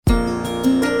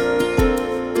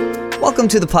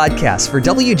Welcome to the podcast for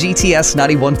WGTS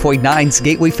 91.9's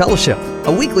Gateway Fellowship,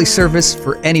 a weekly service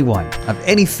for anyone of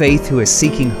any faith who is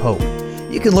seeking hope.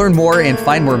 You can learn more and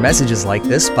find more messages like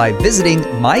this by visiting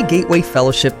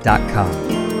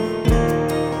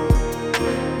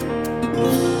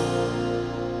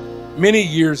mygatewayfellowship.com. Many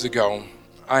years ago,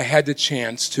 I had the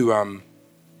chance to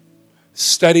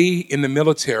study in the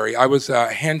military. I was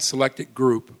a hand-selected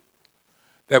group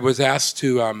that was asked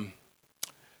to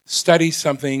study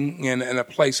something in a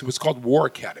place. It was called War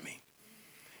Academy.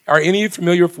 Are any of you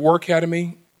familiar with War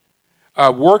Academy?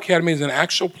 War Academy is an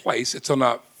actual place. It's on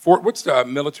what's the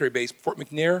military base? Fort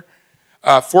McNair?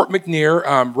 Fort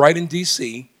McNair, right in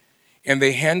D.C., and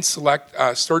they hand-select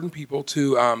certain people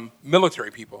to,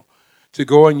 military people, to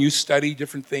go and you study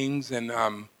different things and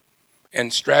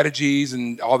strategies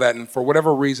and all that. And for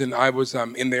whatever reason, I was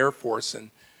in the Air Force,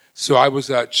 and so I was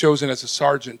chosen as a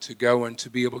sergeant to go and to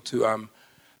be able to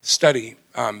study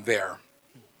there.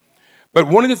 But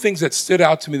one of the things that stood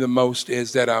out to me the most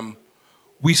is that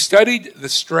we studied the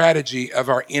strategy of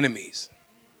our enemies.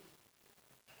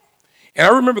 And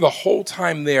I remember the whole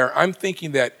time there, I'm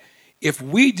thinking that if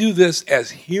we do this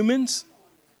as humans,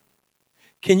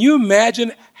 can you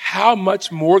imagine how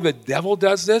much more the devil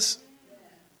does this?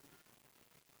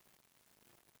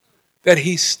 That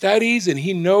he studies and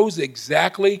he knows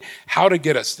exactly how to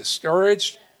get us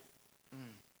discouraged.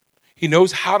 He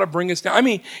knows how to bring us down. I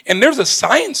mean, and there's a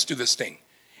science to this thing.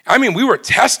 I mean, we were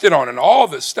tested on and all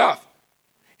this stuff.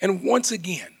 And once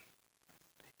again,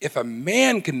 if a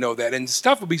man can know that, and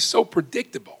stuff would be so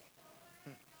predictable.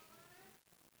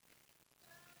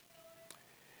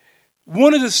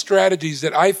 One of the strategies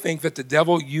that I think that the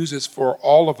devil uses for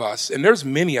all of us, and there's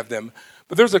many of them,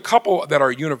 but there's a couple that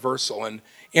are universal, and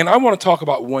I want to talk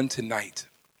about one tonight.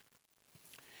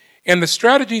 And the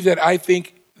strategy that I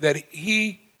think that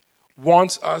he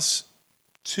wants us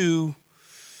to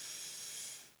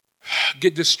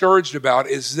get discouraged about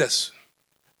is this: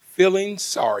 feeling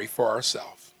sorry for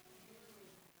ourselves.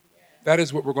 That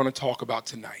is what we're going to talk about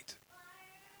tonight.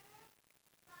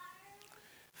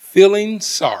 Feeling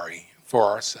sorry for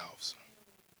ourselves.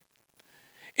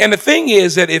 And the thing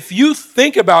is that if you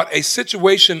think about a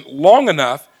situation long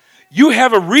enough, you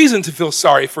have a reason to feel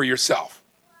sorry for yourself.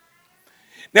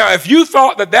 Now, if you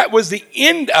thought that that was the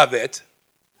end of it,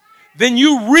 then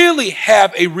you really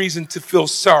have a reason to feel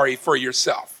sorry for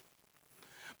yourself.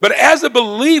 But as a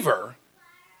believer,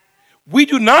 we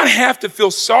do not have to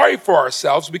feel sorry for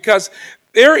ourselves because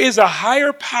there is a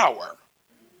higher power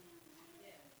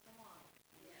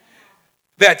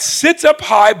that sits up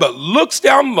high but looks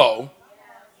down low.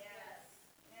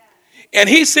 And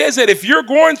he says that if you're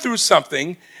going through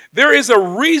something, there is a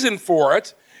reason for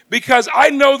it, because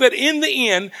I know that in the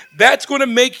end, that's going to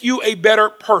make you a better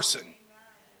person.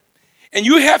 And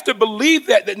you have to believe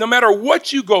that no matter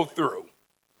what you go through,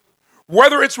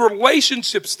 whether it's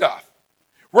relationship stuff,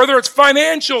 whether it's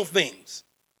financial things,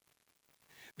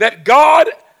 that God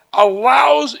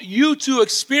allows you to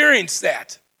experience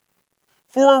that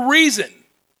for a reason.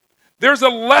 There's a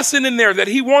lesson in there that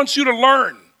he wants you to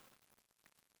learn.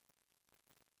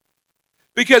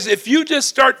 Because if you just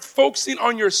start focusing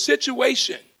on your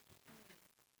situation,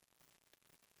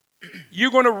 you're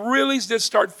going to really just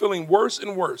start feeling worse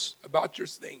and worse about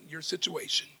your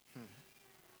situation.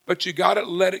 But you got to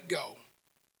let it go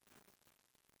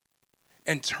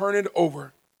and turn it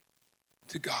over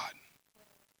to God.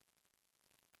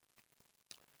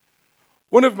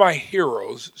 One of my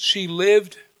heroes, she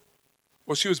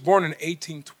was born in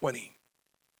 1820.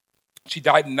 She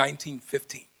died in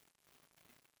 1915.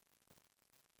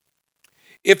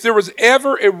 If there was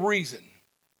ever a reason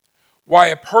why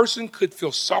a person could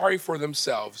feel sorry for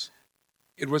themselves,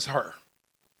 it was her.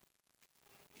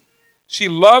 She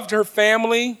loved her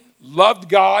family, loved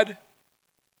God,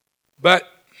 but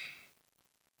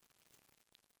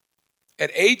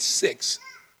at age 6,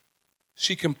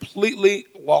 she completely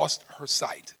lost her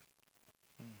sight.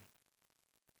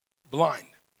 Blind.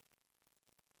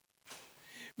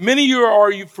 Many of you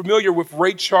are familiar with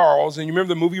Ray Charles, and you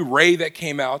remember the movie Ray that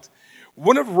came out.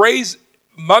 One of Ray's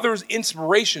mother's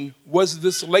inspiration was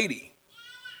this lady.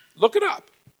 Look it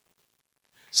up.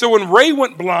 So when Ray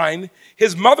went blind,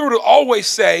 his mother would always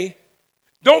say,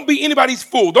 don't be anybody's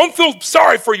fool. Don't feel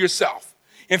sorry for yourself.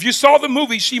 If you saw the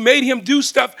movie, she made him do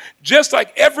stuff just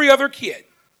like every other kid.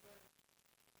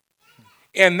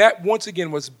 And that, once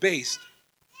again, was based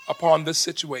upon this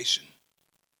situation.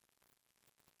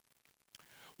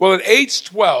 Well, at age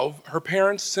 12, her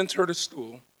parents sent her to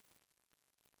school.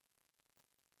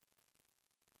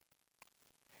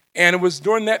 And it was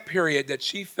during that period that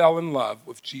she fell in love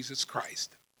with Jesus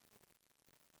Christ.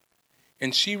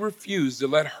 And she refused to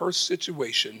let her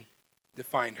situation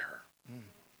define her.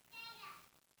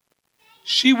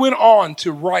 She went on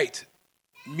to write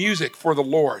music for the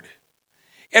Lord.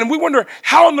 And we wonder,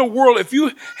 how in the world, if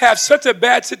you have such a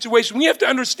bad situation, we have to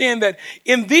understand that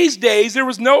in these days, there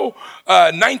was no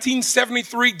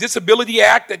 1973 Disability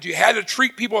Act that you had to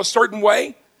treat people a certain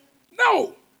way.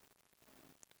 No.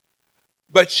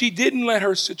 But she didn't let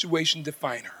her situation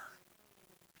define her.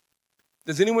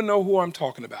 Does anyone know who I'm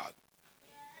talking about?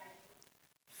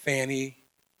 Fanny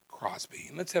Crosby.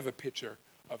 And let's have a picture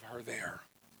of her there.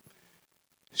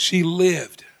 She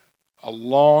lived a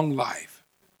long life.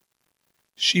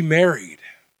 She married.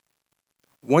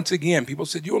 Once again, people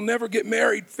said, you'll never get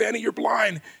married, Fanny, you're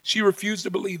blind. She refused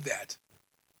to believe that.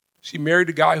 She married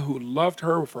a guy who loved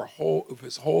her with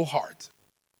his whole heart.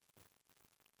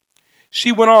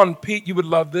 She went on, Pete, you would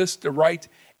love this, to write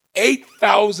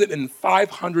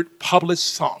 8,500 published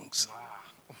songs. Wow.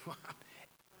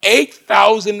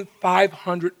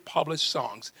 8,500 published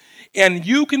songs. And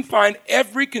you can find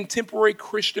every contemporary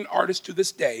Christian artist to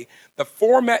this day, the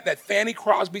format that Fanny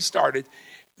Crosby started,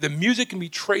 the music can be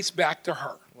traced back to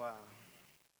her. Wow.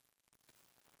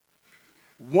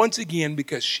 Once again,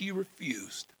 because she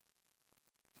refused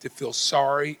to feel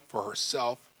sorry for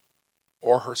herself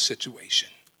or her situation.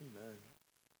 Amen.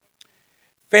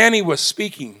 Fanny was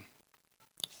speaking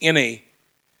in a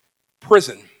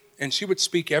prison, and she would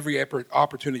speak every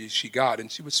opportunity she got,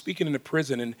 and she was speaking in a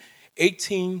prison in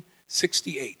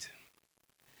 1868.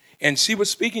 And she was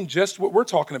speaking just what we're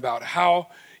talking about, how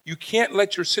you can't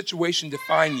let your situation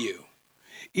define you.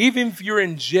 Even if you're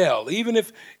in jail, even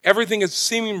if everything is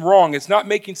seeming wrong, it's not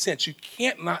making sense, you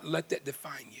can't not let that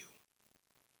define you.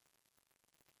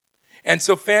 And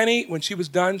so Fanny, when she was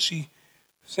done, she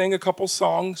sang a couple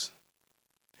songs,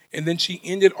 and then she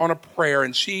ended on a prayer,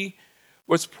 and she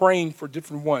was praying for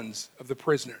different ones of the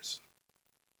prisoners.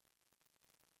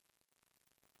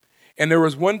 And there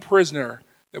was one prisoner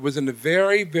that was in the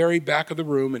very, very back of the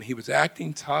room, and he was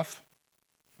acting tough,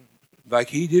 like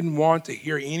he didn't want to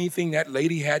hear anything that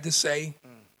lady had to say.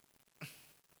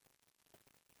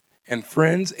 And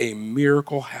friends, a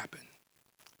miracle happened.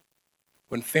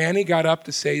 When Fanny got up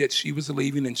to say that she was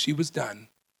leaving and she was done,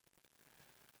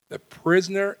 the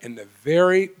prisoner in the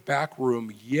very back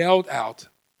room yelled out,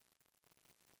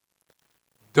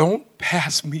 "Don't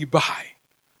pass me by.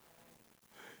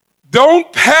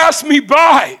 Don't pass me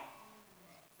by.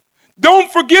 Don't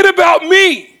forget about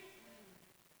me."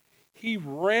 He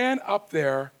ran up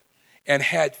there and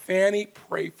had Fanny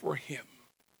pray for him.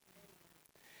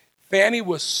 Fanny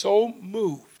was so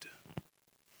moved,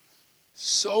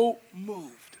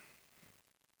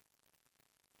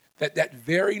 that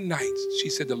very night, she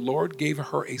said the Lord gave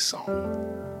her a song.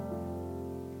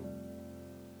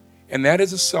 And that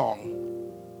is a song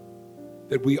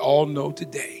that we all know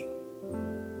today,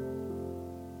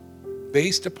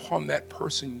 based upon that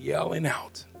person yelling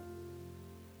out,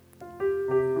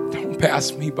 "Don't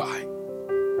pass me by.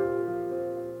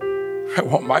 I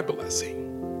want my blessing."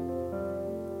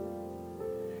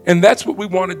 And that's what we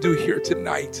want to do here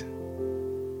tonight,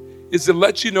 is to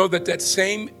let you know that that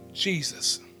same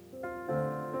Jesus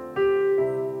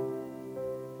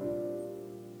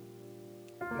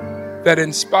that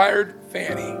inspired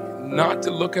Fanny not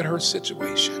to look at her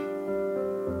situation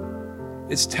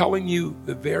is telling you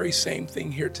the very same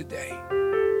thing here today.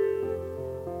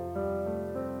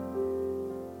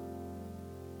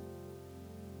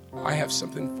 I have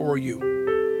something for you.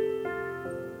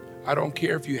 I don't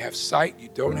care if you have sight, you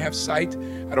don't have sight.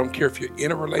 I don't care if you're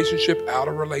in a relationship, out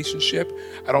of a relationship.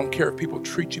 I don't care if people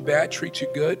treat you bad, treat you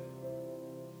good.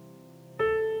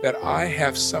 That I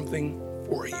have something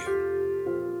for you.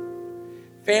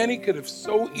 Fanny could have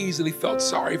so easily felt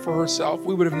sorry for herself.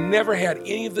 We would have never had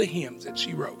any of the hymns that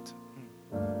she wrote.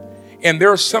 And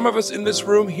there are some of us in this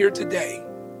room here today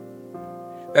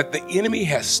that the enemy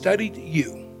has studied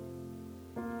you,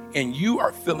 and you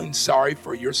are feeling sorry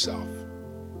for yourself.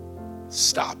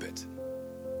 Stop it.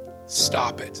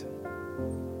 Stop it.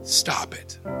 Stop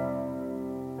it.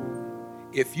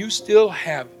 If you still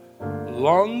have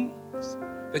lungs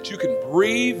that you can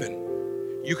breathe and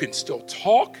you can still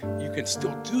talk, you can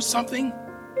still do something,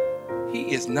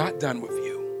 he is not done with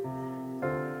you.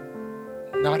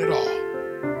 Not at all.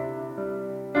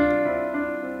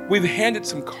 We've handed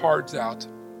some cards out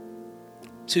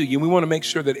to you. We want to make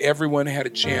sure that everyone had a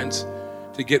chance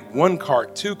to get one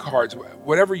card, two cards,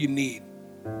 whatever you need.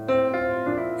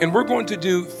 And we're going to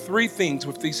do three things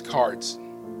with these cards.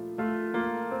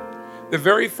 The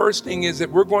very first thing is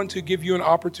that we're going to give you an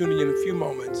opportunity in a few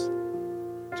moments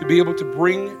to be able to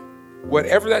bring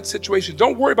whatever that situation.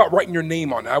 Don't worry about writing your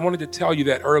name on it. I wanted to tell you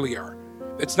that earlier.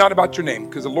 It's not about your name,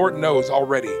 because the Lord knows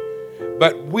already.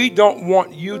 But we don't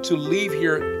want you to leave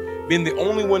here being the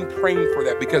only one praying for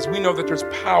that, because we know that there's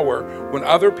power when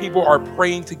other people are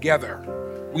praying together.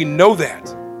 We know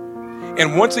that.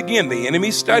 And once again, the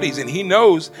enemy studies, and he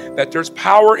knows that there's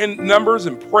power in numbers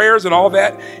and prayers and all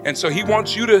that. And so he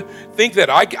wants you to think that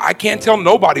I can't tell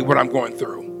nobody what I'm going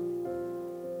through.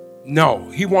 No,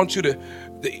 he wants you to,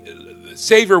 the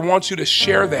Savior wants you to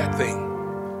share that thing.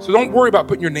 So don't worry about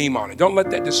putting your name on it. Don't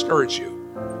let that discourage you.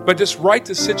 But just write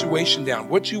the situation down,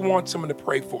 what you want someone to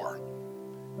pray for.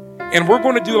 And we're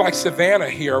going to do like Savannah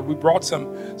here. We brought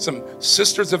some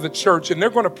sisters of the church, and they're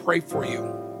going to pray for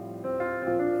you.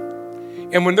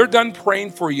 And when they're done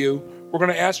praying for you, we're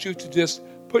going to ask you to just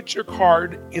put your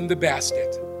card in the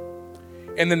basket.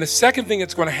 And then the second thing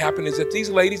that's going to happen is that these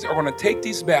ladies are going to take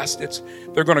these baskets,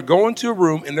 they're going to go into a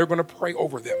room, and they're going to pray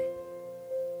over them.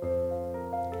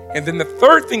 And then the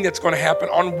third thing that's going to happen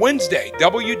on Wednesday,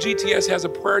 WGTS has a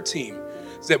prayer team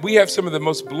that we have some of the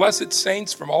most blessed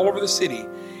saints from all over the city,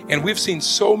 and we've seen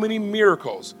so many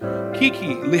miracles.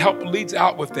 Kiki leads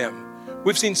out with them.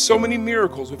 We've seen so many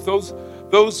miracles with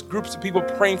those groups of people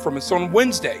praying for us. So on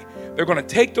Wednesday, they're going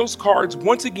to take those cards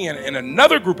once again, and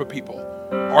another group of people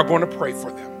are going to pray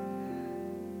for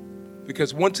them.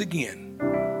 Because once again,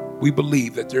 we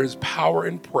believe that there's power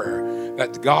in prayer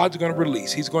that God's going to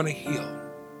release. He's going to heal.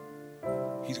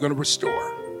 He's going to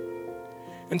restore.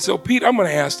 And so, Pete, I'm going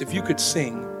to ask if you could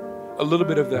sing a little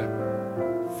bit of the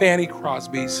Fanny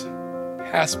Crosby's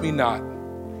Pass Me Not.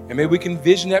 And maybe we can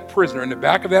vision that prisoner in the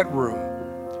back of that room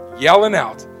yelling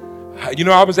out. You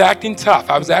know, I was acting tough.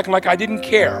 I was acting like I didn't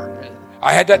care.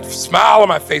 I had that smile on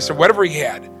my face or whatever he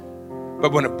had.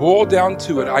 But when it boiled down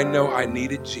to it, I know I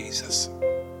needed Jesus.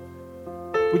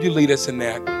 Would you lead us in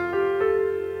that?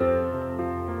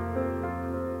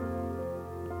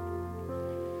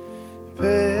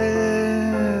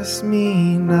 Pass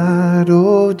me not,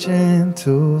 O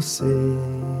gentle Savior,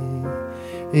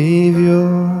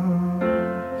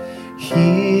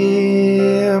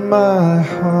 hear my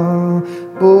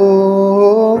humble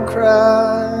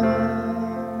cry,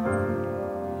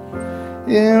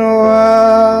 and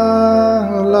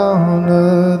while on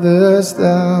others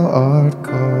thou art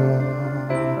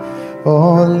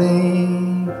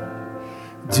calling,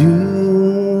 do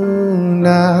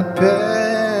not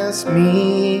pass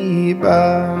me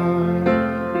by,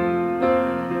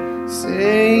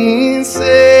 saying,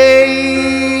 Savior,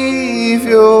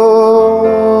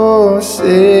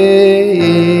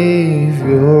 Savior,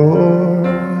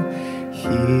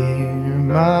 hear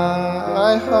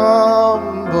my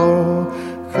humble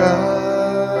cry,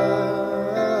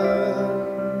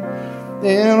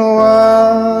 and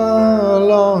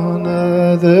while on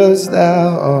others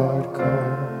thou art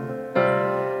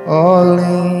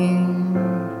calling,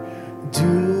 do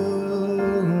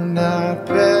not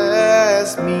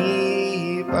pass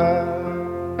me by.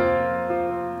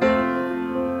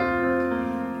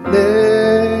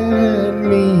 Let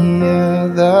me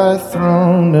at thy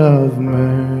throne of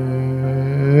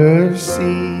mercy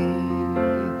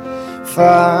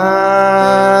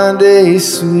find a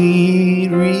sweet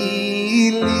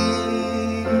relief,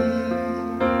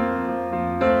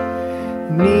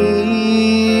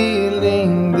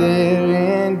 kneeling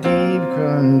there in deep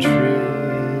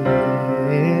contrition,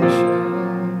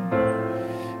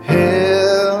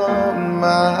 help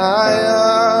my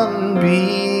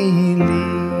unbelief.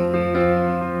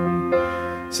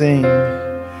 Sing,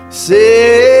 Savior,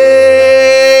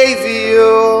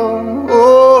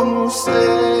 oh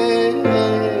Savior,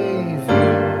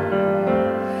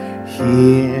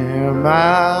 hear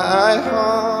my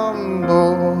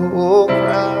humble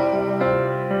cry,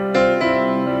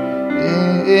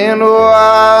 and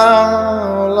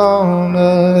while on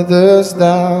others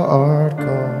thou art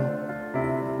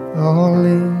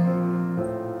calling,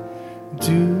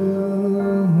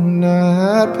 do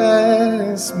not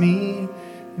pass me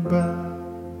by.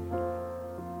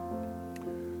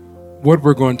 What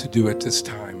we're going to do at this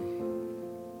time,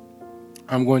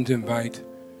 I'm going to invite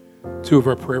two of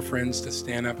our prayer friends to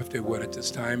stand up if they would at this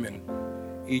time, and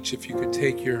each if you could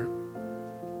take your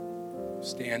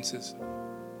stances.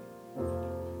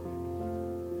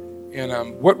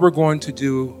 And what we're going to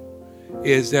do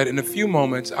is that in a few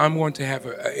moments, I'm going to have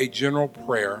a general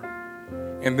prayer,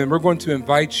 and then we're going to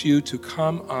invite you to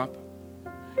come up,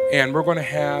 and we're going to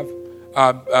have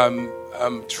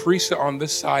Teresa on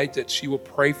this side that she will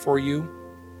pray for you,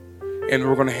 and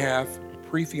we're going to have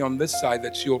Preeti on this side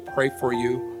that she will pray for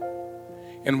you.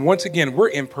 And once again, we're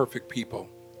imperfect people,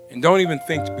 and don't even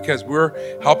think because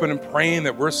we're helping and praying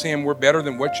that we're saying we're better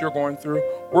than what you're going through.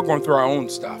 We're going through our own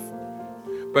stuff.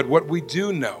 But what we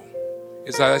do know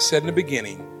is, as I said in the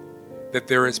beginning, that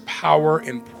there is power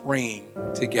in praying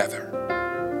together.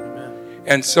 Amen.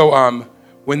 And so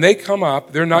when they come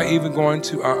up, they're not even going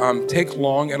to take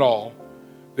long at all.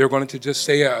 They're going to just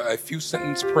say a few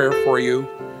sentence prayer for you.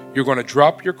 You're going to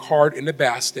drop your card in the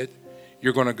basket.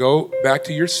 You're going to go back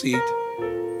to your seat.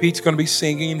 Pete's going to be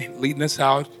singing, leading us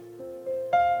out.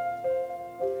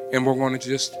 And we're going to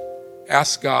just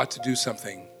ask God to do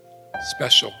something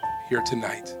special here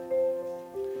tonight.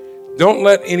 Don't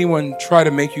let anyone try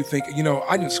to make you think,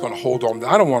 I'm just going to hold on.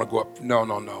 I don't want to go up.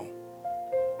 No.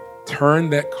 Turn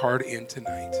that card in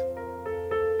tonight.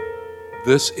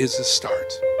 This is the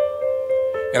start.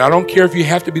 And I don't care if you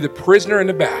have to be the prisoner in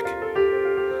the back.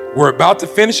 We're about to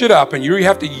finish it up, and you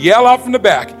have to yell out from the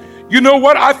back, you know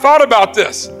what? I thought about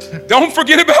this. Don't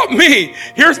forget about me.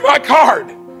 Here's my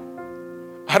card.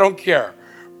 I don't care.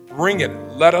 Bring it.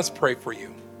 Let us pray for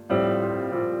you.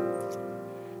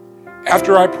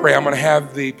 After I pray, I'm going to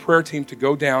have the prayer team to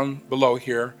go down below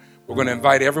here. We're going to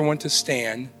invite everyone to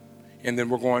stand, and then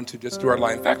we're going to just do our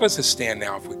line. In fact, let's just stand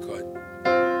now if we could.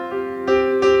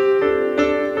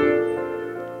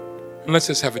 And let's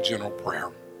just have a general prayer.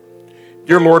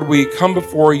 Dear Lord, we come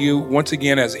before you once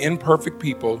again as imperfect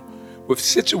people with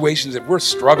situations that we're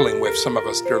struggling with, some of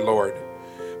us, dear Lord.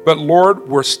 But Lord,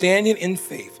 we're standing in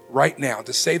faith right now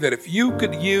to say that if you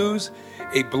could use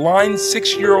a blind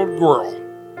 6-year-old girl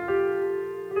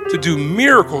to do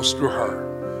miracles through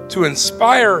her, to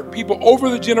inspire people over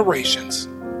the generations,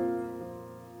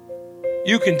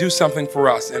 you can do something for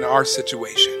us in our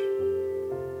situation.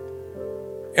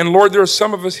 And Lord, there are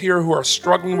some of us here who are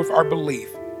struggling with our belief.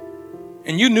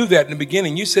 And you knew that in the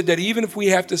beginning. You said that even if we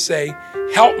have to say,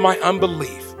 help my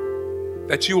unbelief,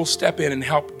 that you will step in and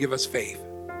help give us faith.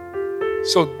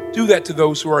 So do that to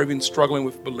those who are even struggling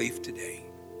with belief today.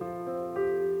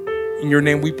 In your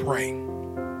name we pray.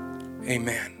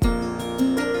 Amen.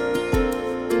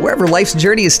 Wherever life's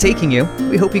journey is taking you,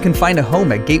 we hope you can find a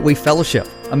home at Gateway Fellowship,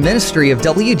 a ministry of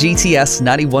WGTS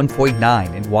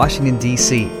 91.9 in Washington,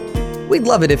 D.C. We'd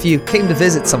love it if you came to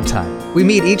visit sometime. We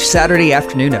meet each Saturday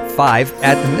afternoon at 5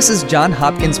 at the Mrs. John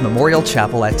Hopkins Memorial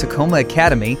Chapel at Tacoma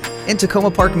Academy in Tacoma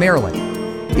Park, Maryland.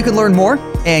 You can learn more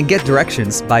and get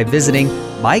directions by visiting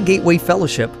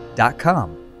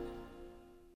mygatewayfellowship.com.